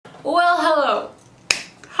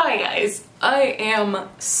Hi guys, I am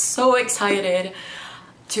so excited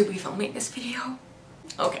to be filming this video.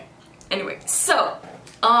 Okay, anyway, so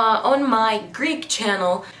on my Greek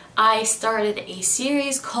channel I started a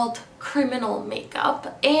series called Criminal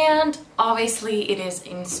Makeup, and obviously it is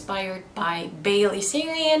inspired by Bailey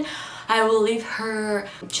Sarian. I will leave her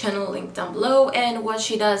channel link down below, and what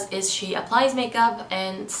she does is she applies makeup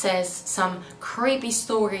and says some creepy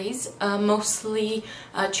stories, mostly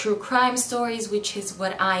true crime stories, which is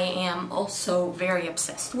what I am also very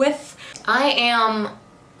obsessed with. I am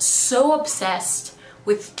so obsessed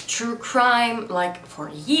with true crime like for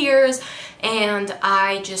years, and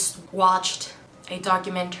I just watched a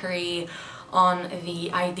documentary on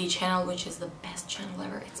the ID channel, which is the best channel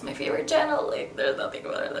ever. It's my favorite channel, like there's nothing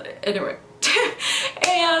better than it. Anyway,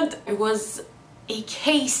 and it was a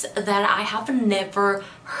case that I have never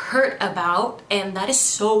heard about, and that is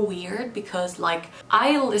so weird because like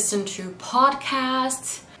I listen to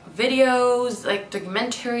podcasts, videos, like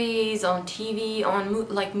documentaries on TV, on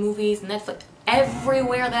like movies, Netflix,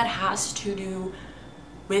 everywhere that has to do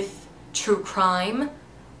with true crime,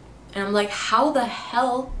 and I'm like, how the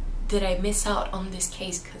hell did I miss out on this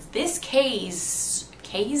case? Because this case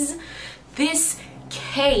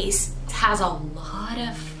has a lot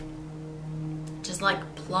of just like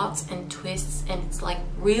plots and twists, and it's like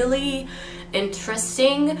really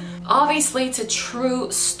interesting. Obviously it's a true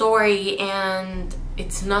story and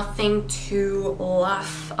it's nothing to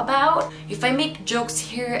laugh about. If I make jokes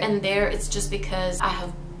here and there, it's just because I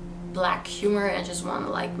have black humor and just want to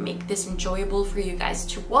like make this enjoyable for you guys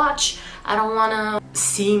to watch. I don't want to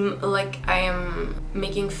seem like I am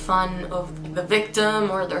making fun of the victim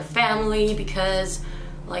or their family, because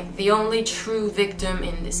like the only true victim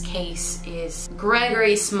in this case is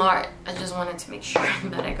Gregory Smart. I just wanted to make sure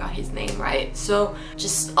that I got his name right. So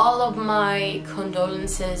just all of my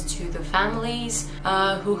condolences to the families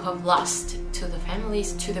who have lost, to the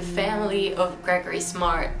family of Gregory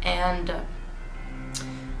Smart. And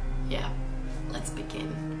yeah, let's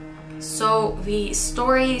begin. So the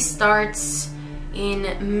story starts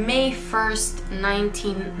in May 1st,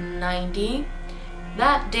 1990.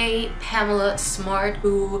 That day, Pamela Smart,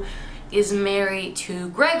 who is married to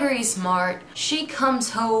Gregory Smart, she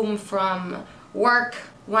comes home from work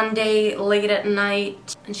one day late at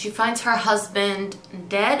night and she finds her husband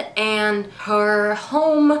dead and her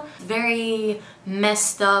home very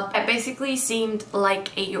messed up. It basically seemed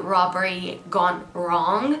like a robbery gone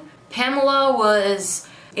wrong. Pamela was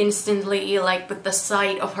instantly like, with the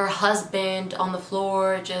sight of her husband on the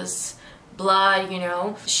floor, just blood, you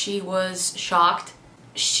know, she was shocked.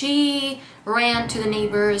 She ran to the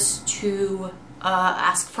neighbors to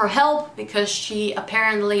ask for help because she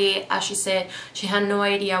apparently, as she said, she had no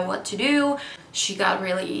idea what to do. She got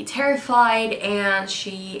really terrified and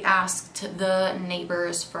she asked the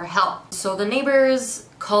neighbors for help. So the neighbors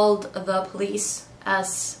called the police,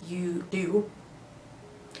 as you do.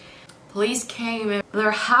 Police came and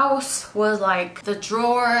their house was like, the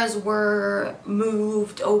drawers were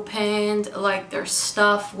moved, opened, like their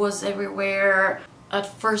stuff was everywhere. At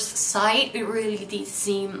first sight, it really did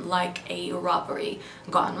seem like a robbery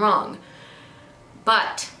gone wrong.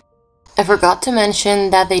 But I forgot to mention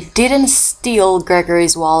that they didn't steal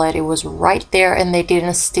Gregory's wallet. It was right there, and they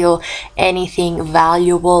didn't steal anything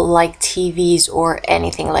valuable like TVs or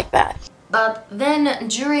anything like that. But then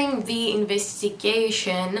during the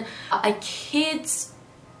investigation, a kid's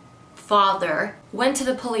father went to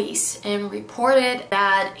the police and reported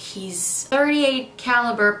that his .38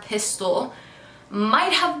 caliber pistol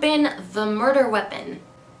might have been the murder weapon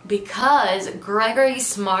because Gregory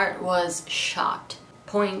Smart was shot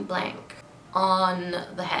point blank on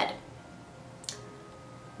the head,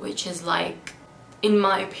 which is like, in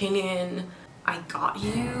my opinion, I got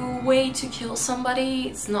you way to kill somebody.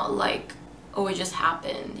 It's not like, oh, it just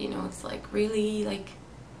happened, you know. It's like really like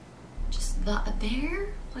just that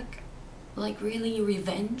there, like really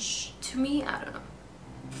revenge to me. I don't know.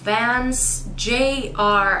 Vance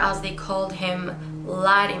Jr., as they called him,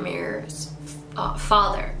 Vladimir's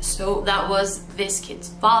father. So that was this kid's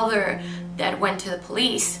father that went to the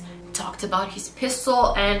police, talked about his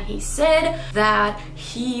pistol, and he said that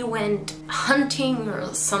he went hunting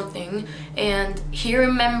or something and he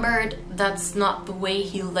remembered that's not the way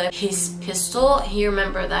he left his pistol. He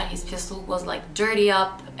remembered that his pistol was like dirty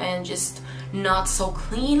up and just not so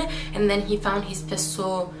clean, and then he found his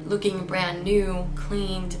pistol looking brand new,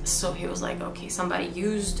 cleaned, so he was like, okay, somebody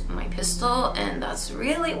used my pistol and that's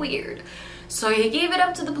really weird. So he gave it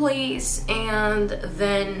up to the police, and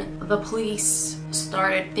then the police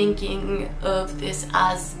started thinking of this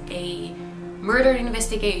as a murder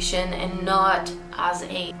investigation and not as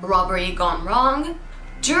a robbery gone wrong.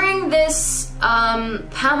 During this,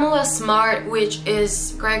 Pamela Smart, which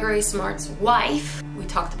is Gregory Smart's wife, we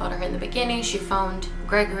talked about her in the beginning, she found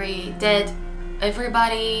Gregory dead.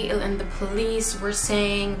 Everybody and the police were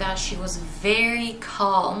saying that she was very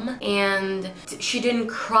calm and she didn't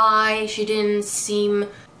cry, she didn't seem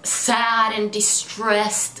sad and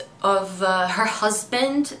distressed of her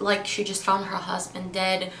husband, like she just found her husband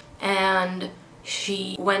dead, and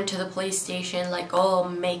she went to the police station like all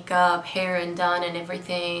makeup, hair and done and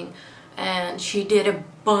everything, and she did a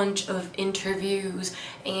bunch of interviews,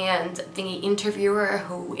 and the interviewer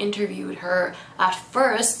who interviewed her at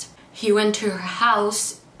first, he went to her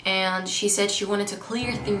house and she said she wanted to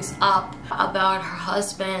clear things up about her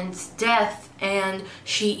husband's death, and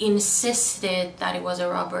she insisted that it was a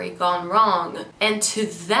robbery gone wrong. And to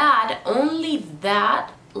that, only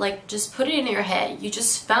that, like, just put it in your head, you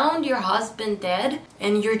just found your husband dead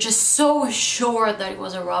and you're just so sure that it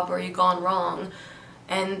was a robbery gone wrong,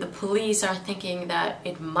 and the police are thinking that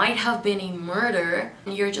it might have been a murder,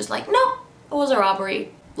 and you're just like, no, it was a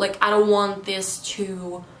robbery. Like, I don't want this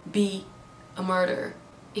to be a murder.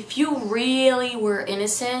 If you really were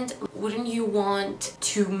innocent, wouldn't you want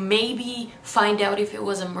to maybe find out if it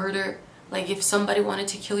was a murder? Like, if somebody wanted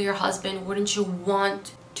to kill your husband, wouldn't you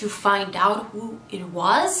want to find out who it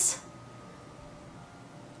was?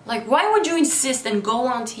 Like, why would you insist and go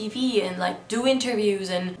on TV and like do interviews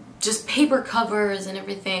and just paper covers and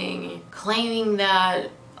everything, claiming that,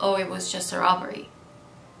 oh, it was just a robbery?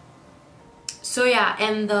 So yeah,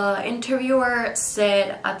 and the interviewer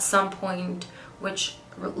said at some point, which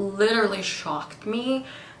literally shocked me,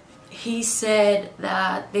 he said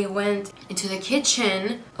that they went into the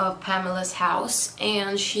kitchen of Pamela's house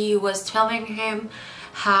and she was telling him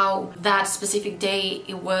how that specific day,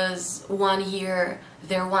 it was 1 year,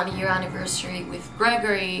 their 1 year anniversary with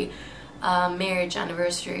Gregory, marriage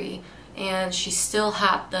anniversary, and she still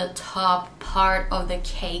had the top part of the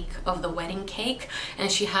cake, of the wedding cake,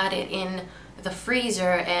 and she had it in the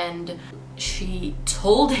freezer, and she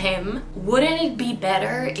told him, wouldn't it be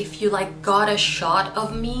better if you like got a shot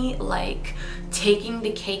of me like taking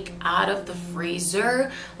the cake out of the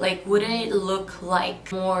freezer? Like, wouldn't it look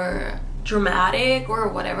like more dramatic or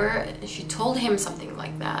whatever? She told him something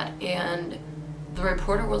like that, and the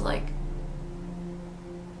reporter was like,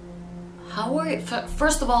 how are you,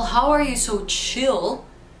 first of all, how are you so chill?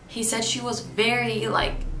 He said she was very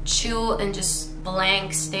like chill and just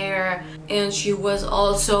blank stare, and she was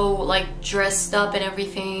also like dressed up and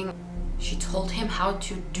everything. She told him how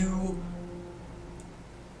to do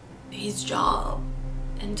his job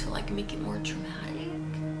and to like make it more dramatic.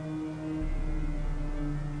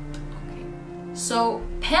 Okay, so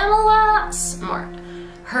Pamela Smart,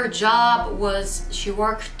 her job was, she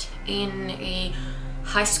worked in a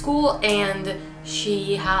high school and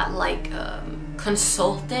she had like a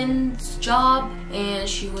consultant's job, and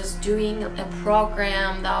she was doing a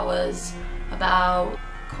program that was about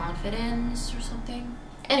confidence or something.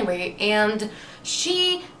 Anyway, and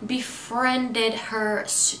she befriended her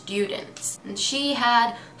students, and she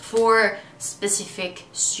had 4 specific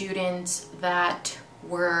students that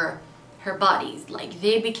were her buddies. Like,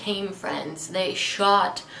 they became friends. They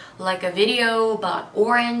shot like a video about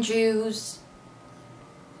orange juice,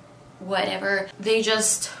 whatever. They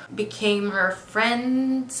just became her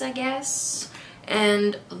friends, I guess.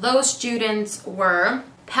 And those students were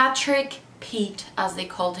Patrick, Pete, as they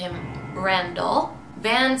called him, Randall,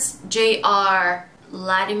 Vance J.R.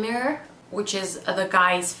 Latimer, which is the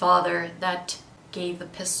guy's father that gave the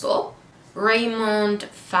pistol, Raymond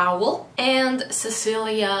Fowle, and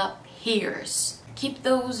Cecilia Pierce. Keep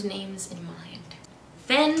those names in mind.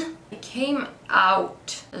 Then it came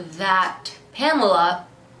out that Pamela,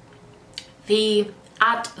 the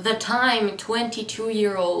at the time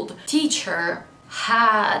 22-year-old teacher,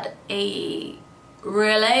 had a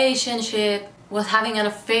relationship, was having an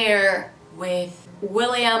affair with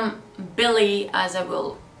William Billy, as I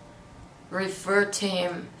will refer to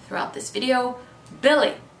him throughout this video.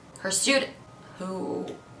 Billy, her student, who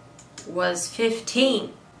was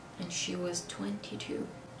 15 and she was 22.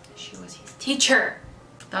 She was his teacher.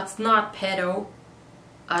 That's not pedo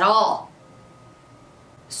at all.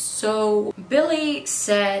 So Billy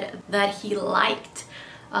said that he liked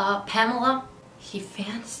Pamela. He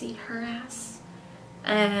fancied her ass.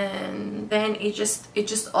 And then it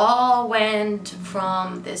just all went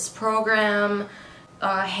from this program,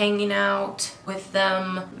 hanging out with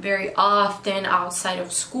them very often outside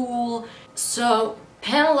of school. So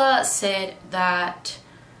Pamela said that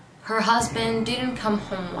her husband didn't come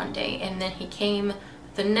home one day, and then he came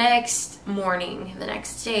the next morning, the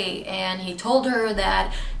next day, and he told her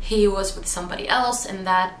that he was with somebody else and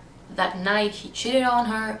that that night he cheated on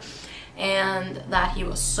her and that he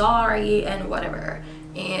was sorry and whatever.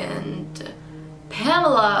 And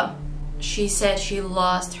Pamela, she said she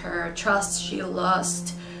lost her trust, she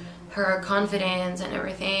lost her confidence and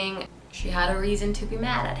everything. She had a reason to be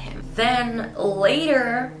mad at him. Then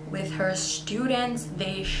later with her students,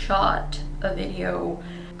 they shot a video,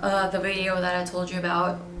 the video that I told you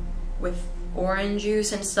about with orange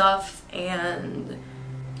juice and stuff. And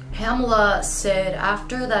Pamela said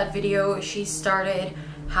after that video she started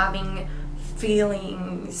having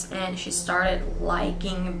feelings and she started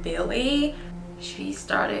liking Billy. She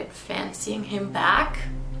started fancying him back.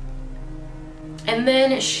 And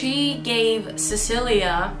then she gave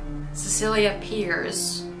Cecilia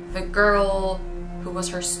Pierce, the girl who was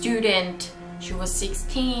her student, she was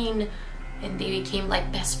 16, and they became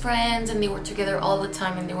like best friends and they were together all the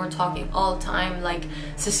time and they were talking all the time. Like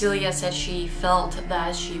Cecilia said she felt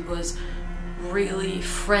that she was really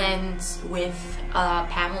friends with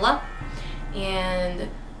Pamela, and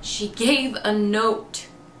she gave a note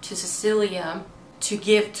to Cecilia to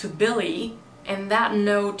give to Billy, and that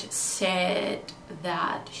note said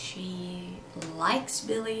that she likes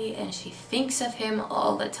Billy and she thinks of him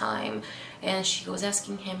all the time, and she was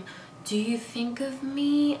asking him, do you think of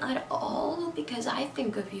me at all? Because I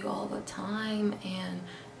think of you all the time, and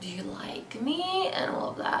do you like me? And all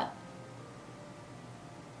of that.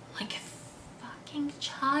 Like a fucking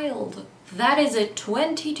child. That is a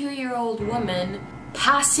 22-year-old woman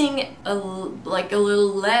passing a little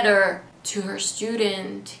letter to her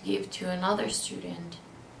student to give to another student.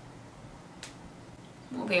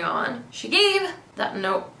 Moving on. She gave that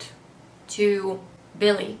note to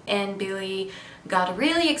Billy, and Billy got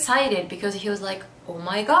really excited because he was like, oh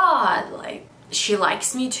my god, like she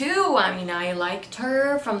likes me too. I mean, I liked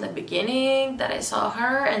her from the beginning that I saw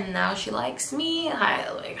her, and now she likes me.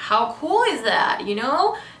 Like, how cool is that, you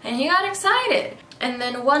know? And he got excited. And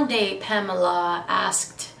then one day Pamela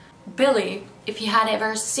asked Billy if he had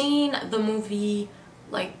ever seen the movie,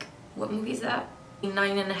 like, what movie is that?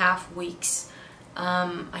 9.5 Weeks.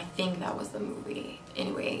 I think that was the movie.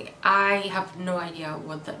 Anyway, I have no idea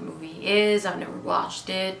what that movie is. I've never watched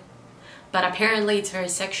it, but apparently it's very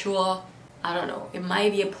sexual. I don't know, it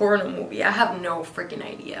might be a porno movie. I have no freaking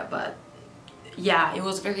idea, but yeah, it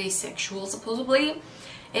was very sexual supposedly.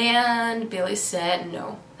 And Billy said,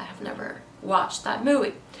 no, I have never watched that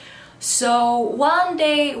movie. So one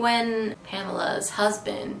day when Pamela's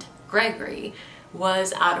husband, Gregory,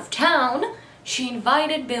 was out of town, she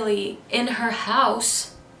invited Billy in her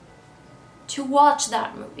house to watch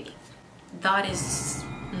that movie. That is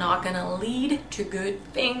not gonna lead to good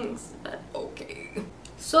things, but okay.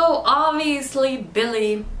 So obviously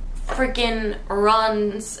Billy freaking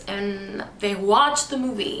runs and they watch the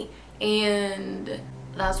movie, and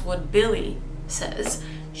that's what Billy says.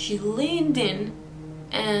 She leaned in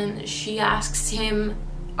and she asks him,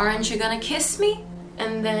 aren't you gonna kiss me?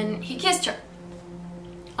 And then he kissed her,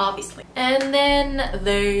 obviously. And then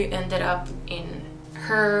they ended up in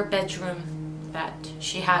her bedroom that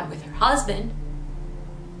she had with her husband,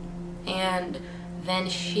 and then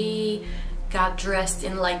she got dressed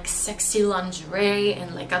in like sexy lingerie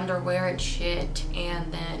and like underwear and shit,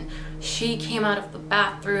 and then she came out of the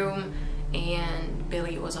bathroom and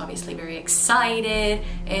Billy was obviously very excited,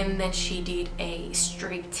 and then she did a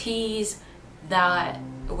striptease that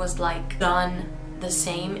was like done the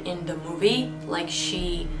same in the movie. Like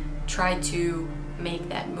she tried to make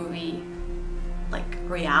that movie like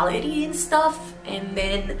reality and stuff. And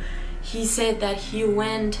then he said that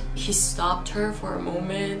he stopped her for a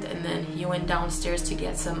moment, and then he went downstairs to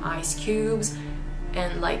get some ice cubes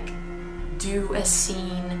and like do a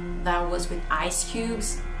scene that was with ice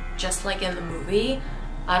cubes, just like in the movie.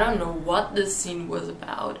 I don't know what this scene was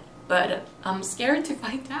about, but I'm scared to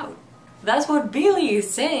find out. That's what Billy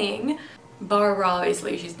is saying. Barbara,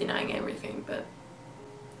 obviously, she's denying everything, but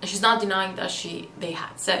she's not denying that they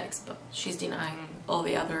had sex, but she's denying all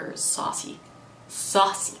the other saucy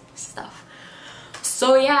stuff.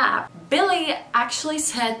 So yeah, Billy actually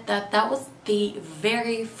said that that was the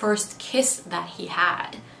very first kiss that he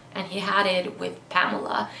had, and he had it with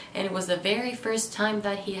Pamela, and it was the very first time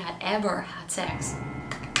that he had ever had sex.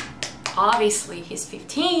 Obviously he's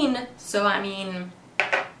 15, so I mean,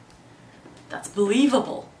 that's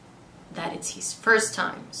believable that it's his first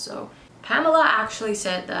time. So Pamela actually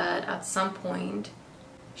said that at some point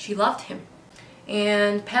she loved him,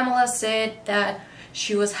 and Pamela said that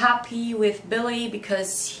she was happy with Billy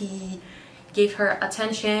because he gave her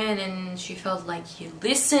attention and she felt like he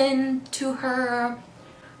listened to her.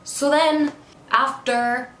 So then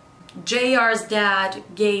after JR's dad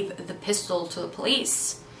gave the pistol to the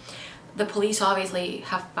police, the police obviously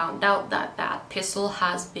have found out that that pistol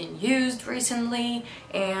has been used recently,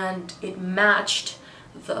 and it matched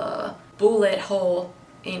the bullet hole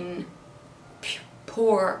in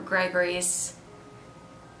poor Gregory's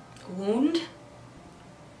wound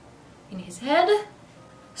in his head.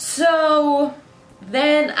 So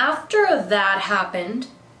then after that happened,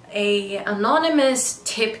 an anonymous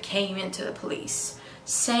tip came into the police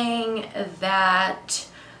saying that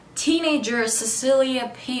teenager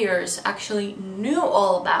Cecilia Pierce actually knew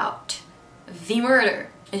all about the murder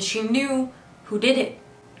and she knew who did it.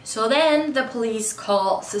 So then the police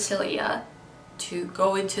called Cecilia to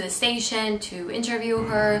go into the station to interview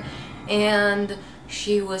her, and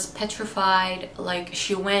she was petrified. Like,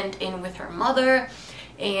 she went in with her mother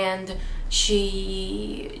and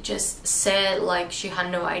she just said like she had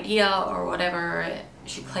no idea or whatever.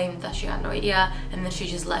 She claimed that she had no idea, and then she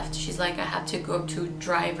just left. She's like, I have to go to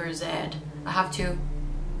driver's ed. I have to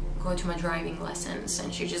go to my driving lessons,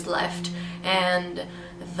 and she just left. And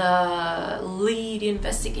the lead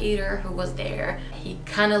investigator who was there, he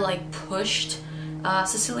kind of like pushed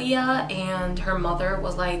Cecilia, and her mother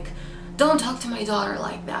was like, don't talk to my daughter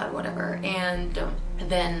like that, whatever. And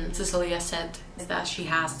then Cecilia said that she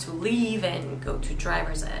has to leave and go to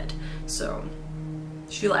driver's ed, so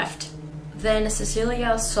she left. Then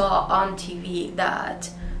Cecilia saw on TV that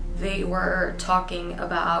they were talking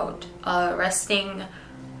about arresting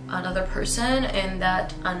another person, and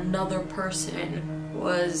that another person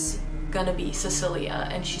was gonna be Cecilia,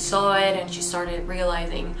 and she saw it and she started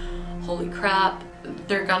realizing, holy crap,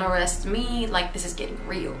 they're gonna arrest me, like this is getting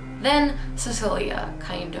real. Then Cecilia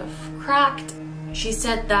kind of cracked. She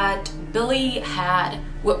said that Billy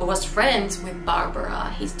was friends with Barbara,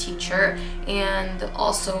 his teacher, and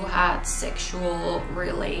also had sexual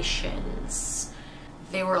relations.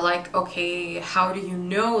 They were like, okay, how do you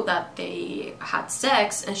know that they had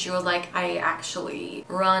sex? And she was like, I actually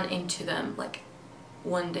ran into them like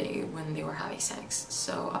one day when they were having sex.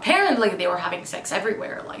 So apparently they were having sex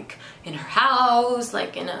everywhere, like in her house,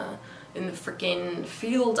 like in the freaking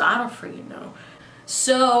field, I don't freaking know.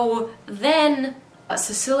 So then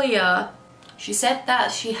Cecilia, she said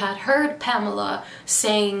that she had heard Pamela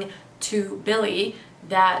saying to Billy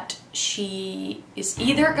that she is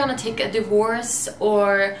either gonna take a divorce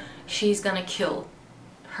or she's gonna kill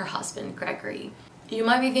her husband, Gregory. You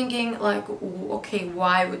might be thinking like, okay,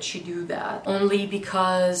 why would she do that? Only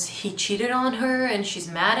because he cheated on her and she's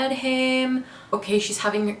mad at him? Okay, she's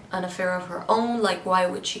having an affair of her own, like why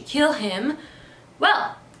would she kill him?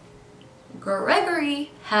 Well,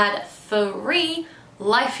 Gregory had 3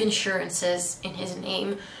 life insurances in his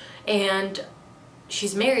name, and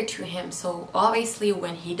she's married to him, so obviously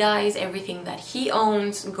when he dies, everything that he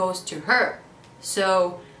owns goes to her.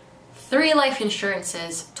 So 3 life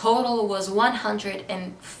insurances, total was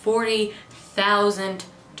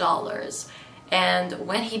 $140,000, and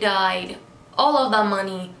when he died, all of that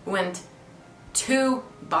money went to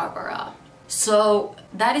Barbara. So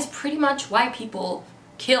that is pretty much why people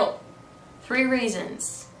kill. 3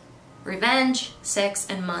 reasons: revenge, sex,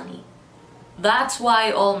 and money. That's why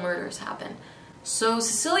all murders happen. So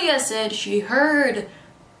Cecilia said she heard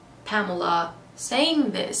Pamela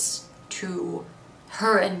saying this to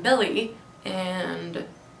her and Billy, and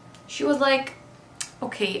she was like,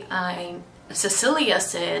 okay, Cecilia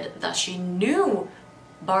said that she knew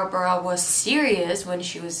Barbara was serious when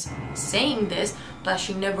she was saying this, but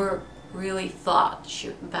she never really thought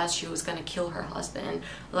that she was gonna kill her husband.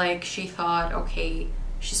 Like, she thought, okay,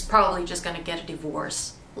 she's probably just gonna get a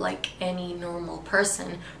divorce like any normal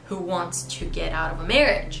person who wants to get out of a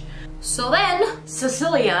marriage. So then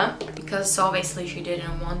Cecilia, because obviously she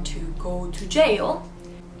didn't want to go to jail,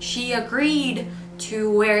 she agreed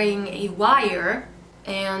to wearing a wire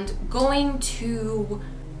and going to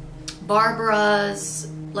Barbara's,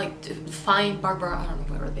 like, to find Barbara, I don't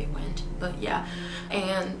know where they went, but yeah,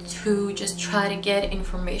 and to just try to get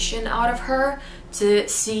information out of her to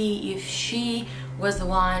see if she was the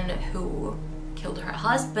one who killed her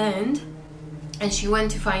husband. And she went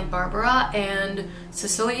to find Barbara, and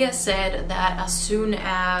Cecilia said that as soon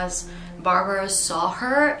as Barbara saw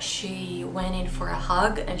her, she went in for a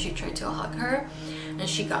hug and she tried to hug her, and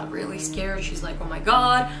she got really scared. She's like, oh my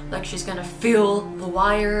god, like she's gonna feel the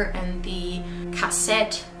wire and the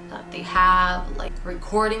cassette that they have, like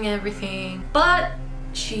recording everything, but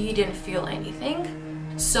she didn't feel anything.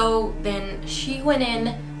 So then she went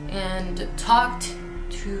in and talked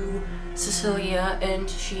to Cecilia, and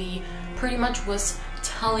she pretty much was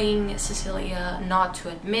telling Cecilia not to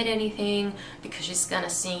admit anything because she's gonna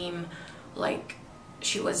seem like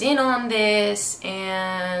she was in on this,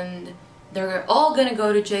 and they're all gonna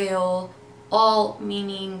go to jail, all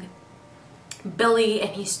meaning Billy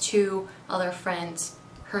and his two other friends,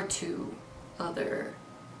 her two other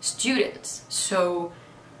students. So,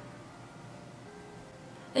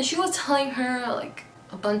 and she was telling her like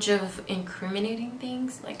a bunch of incriminating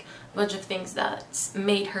things, like a bunch of things that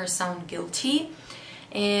made her sound guilty.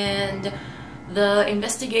 And the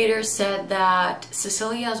investigator said that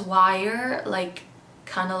Cecilia's wire like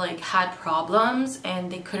kind of like had problems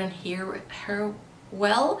and they couldn't hear her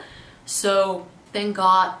well. So thank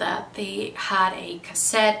God that they had a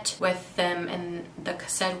cassette with them and the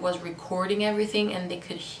cassette was recording everything and they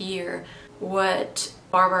could hear what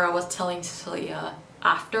Barbara was telling Cecilia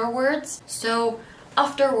afterwards. So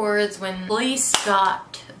afterwards, when police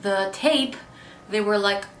got the tape, they were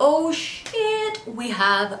like, oh shit, we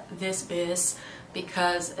have this bis,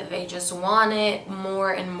 because they just wanted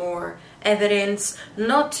more and more evidence,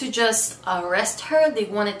 not to just arrest her, they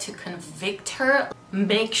wanted to convict her,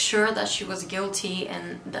 make sure that she was guilty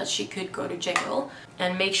and that she could go to jail,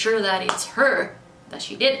 and make sure that it's her that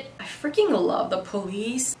she did it. I freaking love the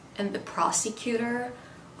police and the prosecutor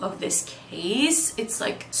of this case. It's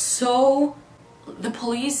like so, the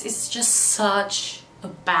police is just such a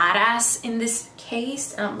badass in this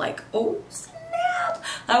case, and I'm like, oh snap.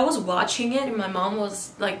 I was watching it and my mom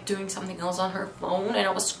was like doing something else on her phone and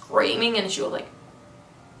I was screaming and she was like,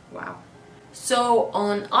 wow. So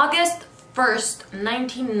on August 1st,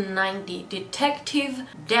 1990, Detective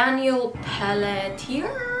Daniel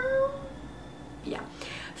Pelletier,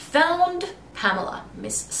 found Pamela,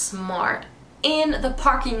 Miss Smart, in the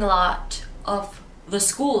parking lot of the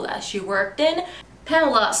school that she worked in.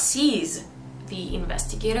 Pamela sees the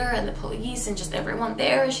investigator and the police and just everyone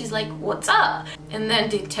there, and she's like, what's up? And then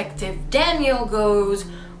Detective Daniel goes,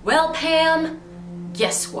 well, Pam,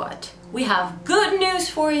 guess what? We have good news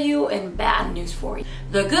for you and bad news for you.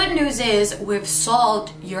 The good news is we've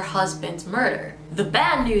solved your husband's murder. The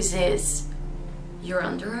bad news is you're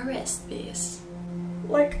under arrest, bitch.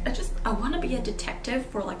 Like, I want to be a detective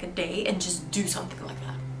for like a day and just do something like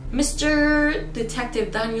that. Mr.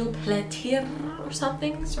 Detective Daniel Pelletier or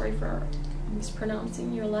something, sorry for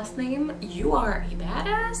mispronouncing your last name, you are a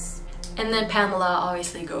badass. And then Pamela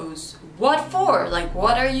obviously goes, what for? Like,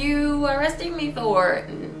 what are you arresting me for?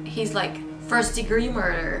 And he's like, first-degree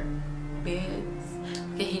murder, bitch.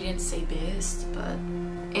 Okay, he didn't say bitch, but...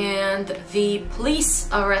 And the police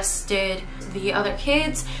arrested the other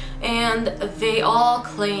kids, and they all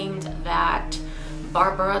claimed that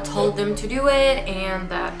Barbara told them to do it and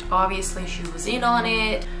that obviously she was in on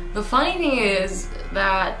it. The funny thing is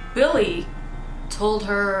that Billy told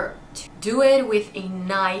her to do it with a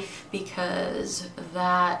knife because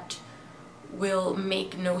that will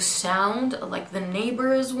make no sound, like the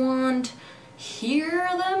neighbors won't hear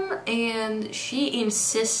them, and she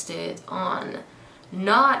insisted on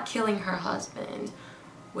not killing her husband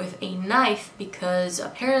with a knife because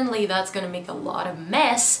apparently that's gonna make a lot of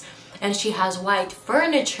mess, and she has white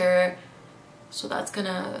furniture, so that's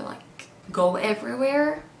gonna like go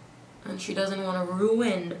everywhere and she doesn't want to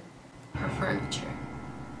ruin her furniture.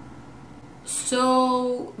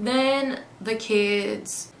 So then the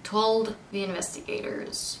kids told the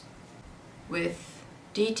investigators with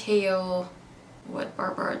detail what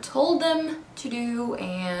Barbara told them to do,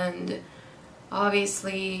 and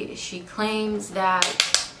obviously she claims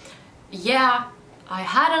that, yeah, I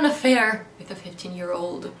had an affair with a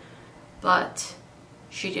 15-year-old, but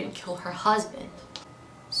she didn't kill her husband.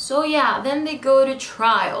 So yeah, then they go to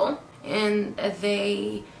trial and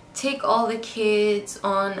they take all the kids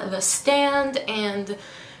on the stand and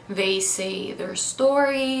they say their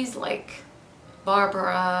stories, like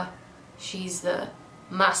Barbara, she's the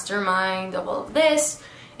mastermind of all of this,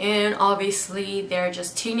 and obviously they're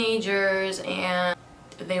just teenagers and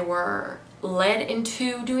they were led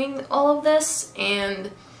into doing all of this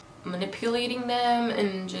and manipulating them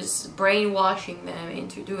and just brainwashing them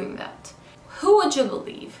into doing that. Who would you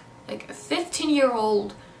believe? Like a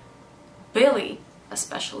 15-year-old Billy,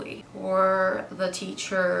 especially, or the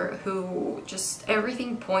teacher who just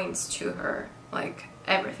everything points to her, like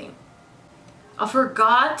everything. I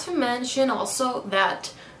forgot to mention also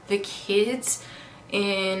that the kids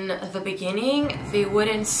in the beginning, they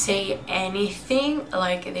wouldn't say anything,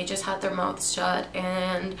 like they just had their mouths shut,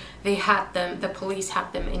 and they had them, the police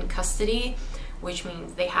had them in custody, which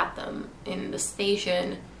means they had them in the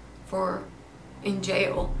station in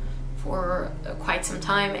jail for quite some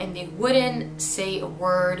time, and they wouldn't say a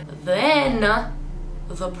word. Then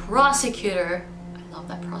the prosecutor, I love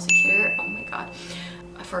that prosecutor, oh my god,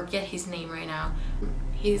 I forget his name right now.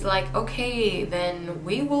 He's like, okay, then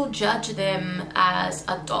we will judge them as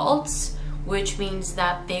adults, which means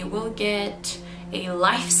that they will get a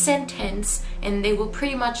life sentence and they will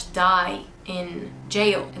pretty much die in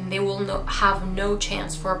jail and they will have no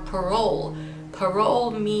chance for parole.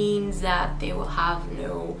 Parole means that they will have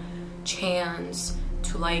no chance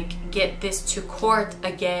to like get this to court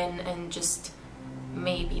again and just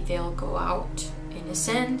maybe they'll go out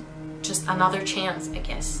innocent. Just another chance, I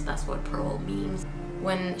guess that's what parole means.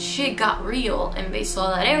 When shit got real and they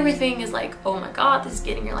saw that everything is like, oh my god, this is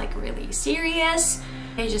getting like really serious,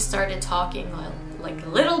 they just started talking like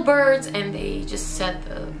little birds and they just said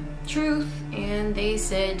the truth. And they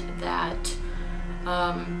said that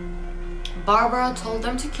Barbara told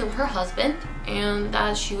them to kill her husband and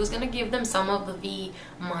that she was gonna give them some of the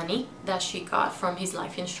money that she got from his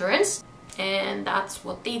life insurance, and that's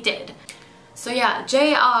what they did. So yeah,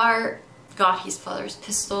 JR got his father's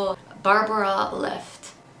pistol. Barbara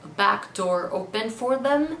left a back door open for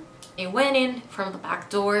them. They went in from the back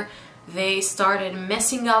door. They started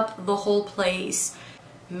messing up the whole place,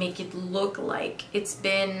 make it look like it's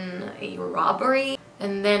been a robbery.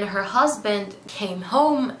 And then her husband came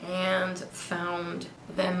home and found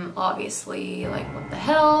them, obviously like, what the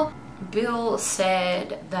hell? Bill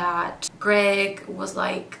said that Greg was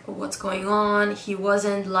like, what's going on? He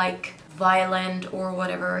wasn't like violent or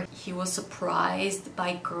whatever. He was surprised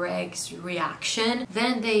by Greg's reaction.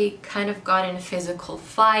 Then they kind of got in a physical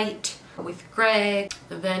fight with Greg.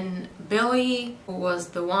 Then Billy was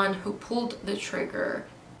the one who pulled the trigger.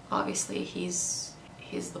 Obviously he's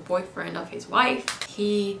the boyfriend of his wife.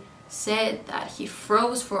 He said that he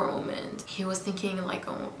froze for a moment. He was thinking like,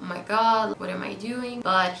 oh my god, what am I doing?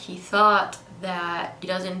 But he thought that he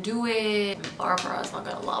doesn't do it, Barbara's not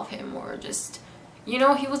gonna love him, or just, you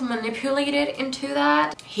know, he was manipulated into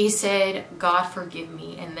that. He said, God forgive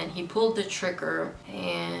me, and then he pulled the trigger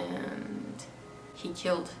and he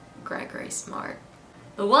killed Gregory Smart.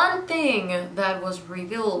 The one thing that was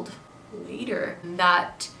revealed later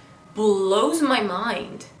that blows my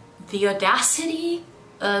mind, the audacity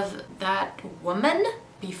of that woman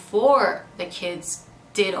before the kids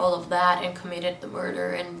did all of that and committed the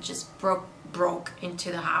murder and just broke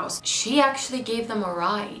into the house. She actually gave them a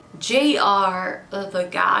ride. JR, the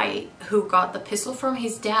guy who got the pistol from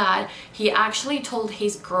his dad, he actually told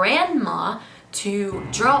his grandma to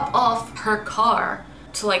drop off her car,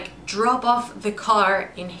 to like drop off the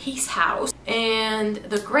car in his house, and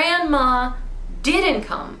the grandma didn't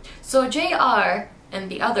come. So JR and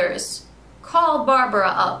the others called Barbara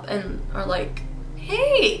up and are like,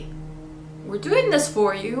 hey, we're doing this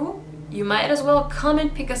for you. You might as well come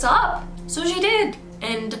and pick us up. So she did.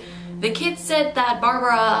 And the kids said that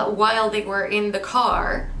Barbara, while they were in the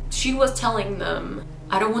car, she was telling them,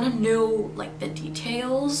 I don't want to know like the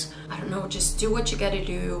details. I don't know, just do what you gotta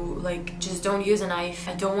do. Like, just don't use a knife.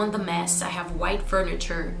 I don't want the mess. I have white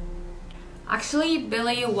furniture. Actually,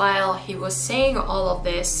 Billy, while he was saying all of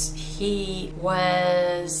this, he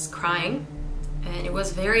was crying. And it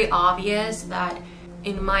was very obvious that,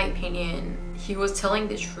 in my opinion, he was telling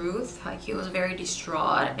the truth. Like, he was very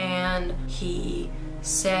distraught, and he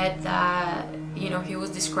said that, you know, he was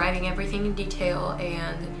describing everything in detail,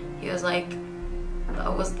 and he was like,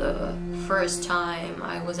 that was the first time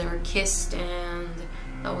I was ever kissed, and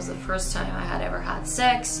that was the first time I had ever had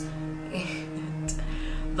sex. And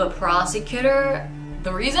the prosecutor,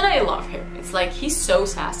 the reason I love him, it's like he's so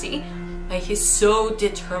sassy, like he's so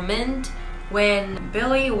determined. When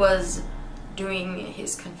Billy was doing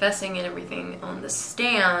his confessing and everything on the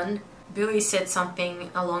stand, Billy said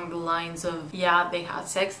something along the lines of, yeah, they had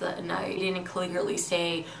sex that night. He didn't clearly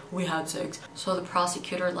say, we had sex. So the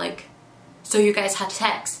prosecutor like, so you guys had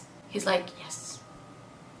sex? He's like, yes.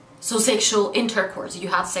 So sexual intercourse, you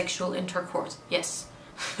had sexual intercourse? Yes.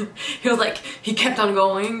 He was like, he kept on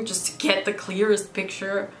going just to get the clearest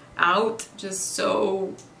picture out, just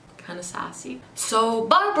so kind of sassy. So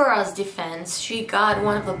Barbara's defense, she got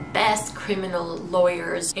one of the best criminal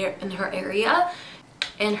lawyers in her area,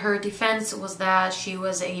 and her defense was that she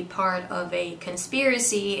was a part of a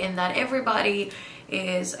conspiracy and that everybody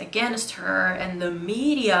is against her, and the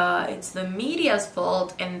media, it's the media's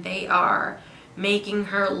fault, and they are making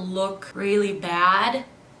her look really bad.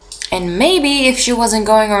 And maybe if she wasn't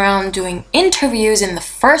going around doing interviews in the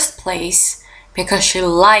first place because she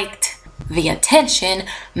liked the attention,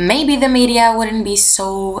 maybe the media wouldn't be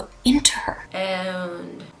so into her.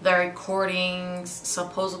 And the recordings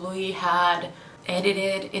supposedly had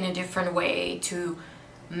edited in a different way to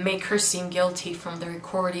make her seem guilty from the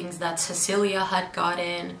recordings that Cecilia had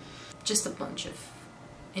gotten. Just a bunch of,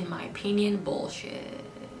 in my opinion, bullshit.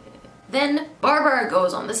 Then Barbara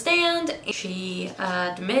goes on the stand. She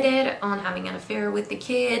admitted on having an affair with the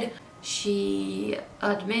kid. She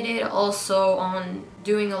admitted also on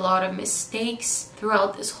doing a lot of mistakes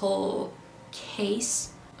throughout this whole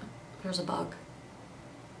case. There's a bug.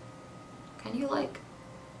 Can you like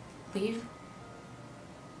leave?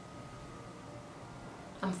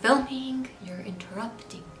 I'm filming, you're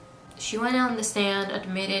interrupting. She went on the stand,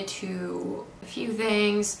 admitted to a few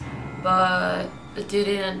things, but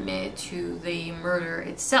didn't admit to the murder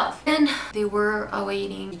itself. And they were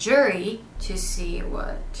awaiting the jury to see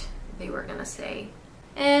what they were gonna say.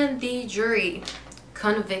 And the jury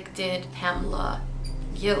convicted Pamela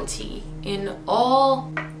guilty in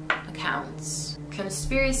all accounts.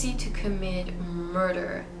 Conspiracy to commit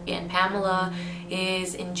murder. And Pamela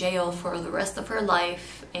is in jail for the rest of her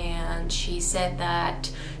life, and she said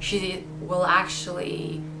that she will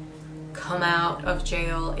actually come out of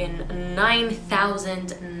jail in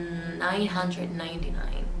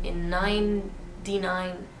 9,999 in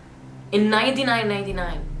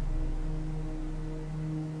 99.99.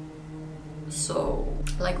 So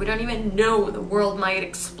like, we don't even know, the world might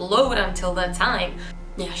explode until that time.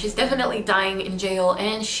 Yeah, she's definitely dying in jail,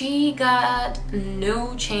 and she got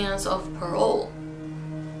no chance of parole.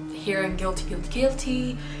 Hearing guilty, guilty,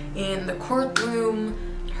 guilty in the courtroom,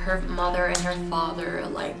 her mother and her father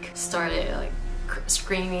like started like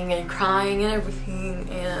screaming and crying and everything,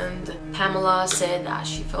 and Pamela said that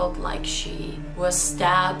she felt like she was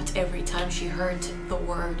stabbed every time she heard the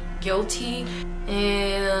word guilty.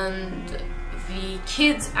 And the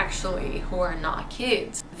kids, actually, who are not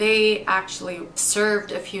kids, they actually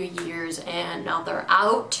served a few years and now they're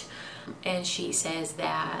out. And she says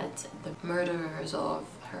that the murderers of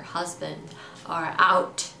her husband are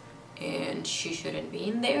out and she shouldn't be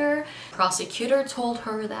in there. Prosecutor told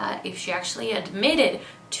her that if she actually admitted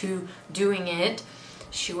to doing it,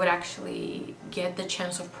 she would actually get the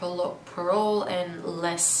chance of parole and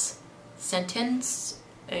less sentence.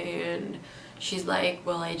 And she's like,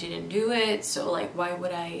 well, I didn't do it, so like, why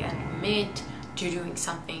would I admit to doing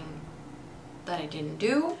something that I didn't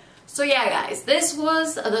do? So yeah, guys, this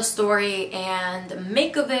was the story, and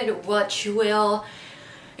make of it what you will.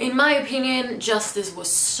 In my opinion, justice was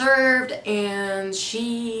served, and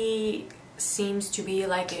she seems to be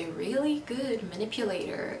like a really good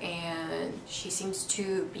manipulator, and she seems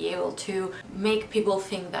to be able to make people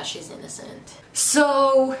think that she's innocent.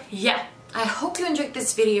 So yeah, I hope you enjoyed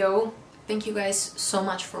this video. Thank you guys so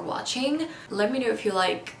much for watching. Let me know if you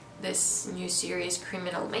like this new series,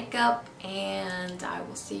 Criminal Makeup, and I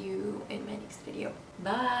will see you in my next video.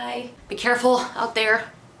 Bye! Be careful out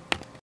there.